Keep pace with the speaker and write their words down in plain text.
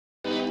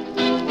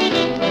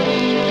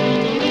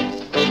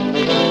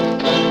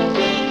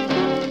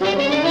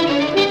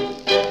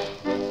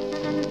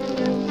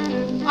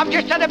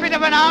had a bit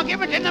of an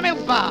argument in the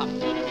milk bar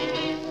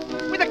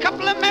with a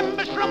couple of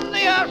members from the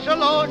House of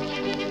Lords.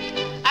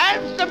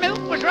 As the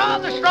milk was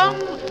rather strong,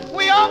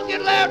 we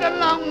argued loud and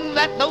long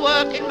that the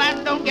working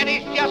man don't get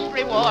his just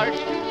reward.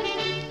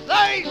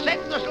 They said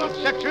there's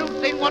lots of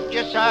truth in what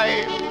you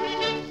say,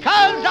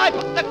 'cause I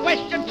put the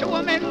question to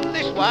 'em in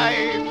this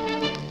way.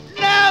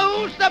 Now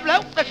who's the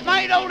bloke that's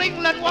made old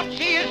England what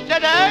she is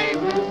today?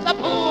 The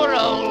poor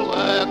old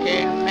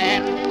working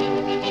men.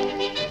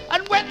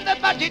 And when the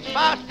budget's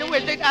passed, who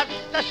is it has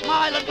to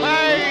smile and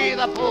pay?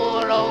 The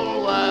poor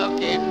old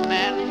working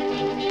men.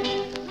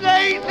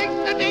 They think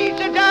that he's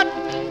a dud,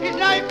 his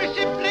name is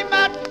simply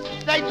mud.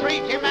 They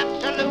treat him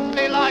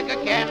absolutely like a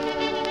Ken.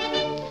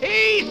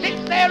 He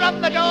sits there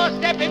on the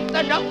doorstep if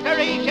the doctor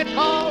he should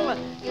call.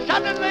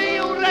 Suddenly,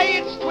 hooray,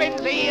 it's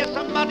twins, he hears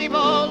somebody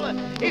bawl.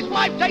 His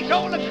wife takes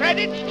all the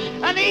credit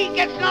and he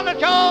gets none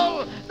at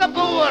all. The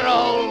poor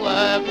old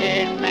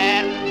working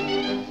man.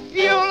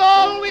 You'll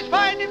always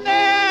find him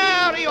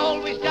there, he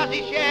always does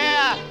his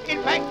share.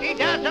 In fact, he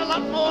does a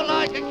lot more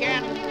like a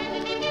Ken.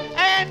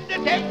 And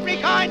at every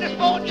kind of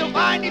sport you'll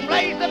find he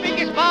plays the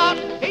biggest part.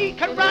 He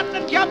can run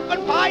and jump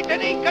and fight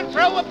and he can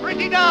throw a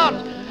pretty dart.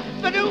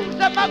 But who's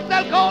the mug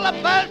they'll call up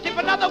first if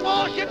another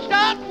war should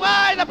start?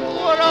 Why, the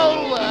poor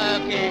old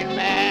working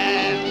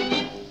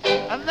man.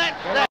 And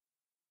that's that.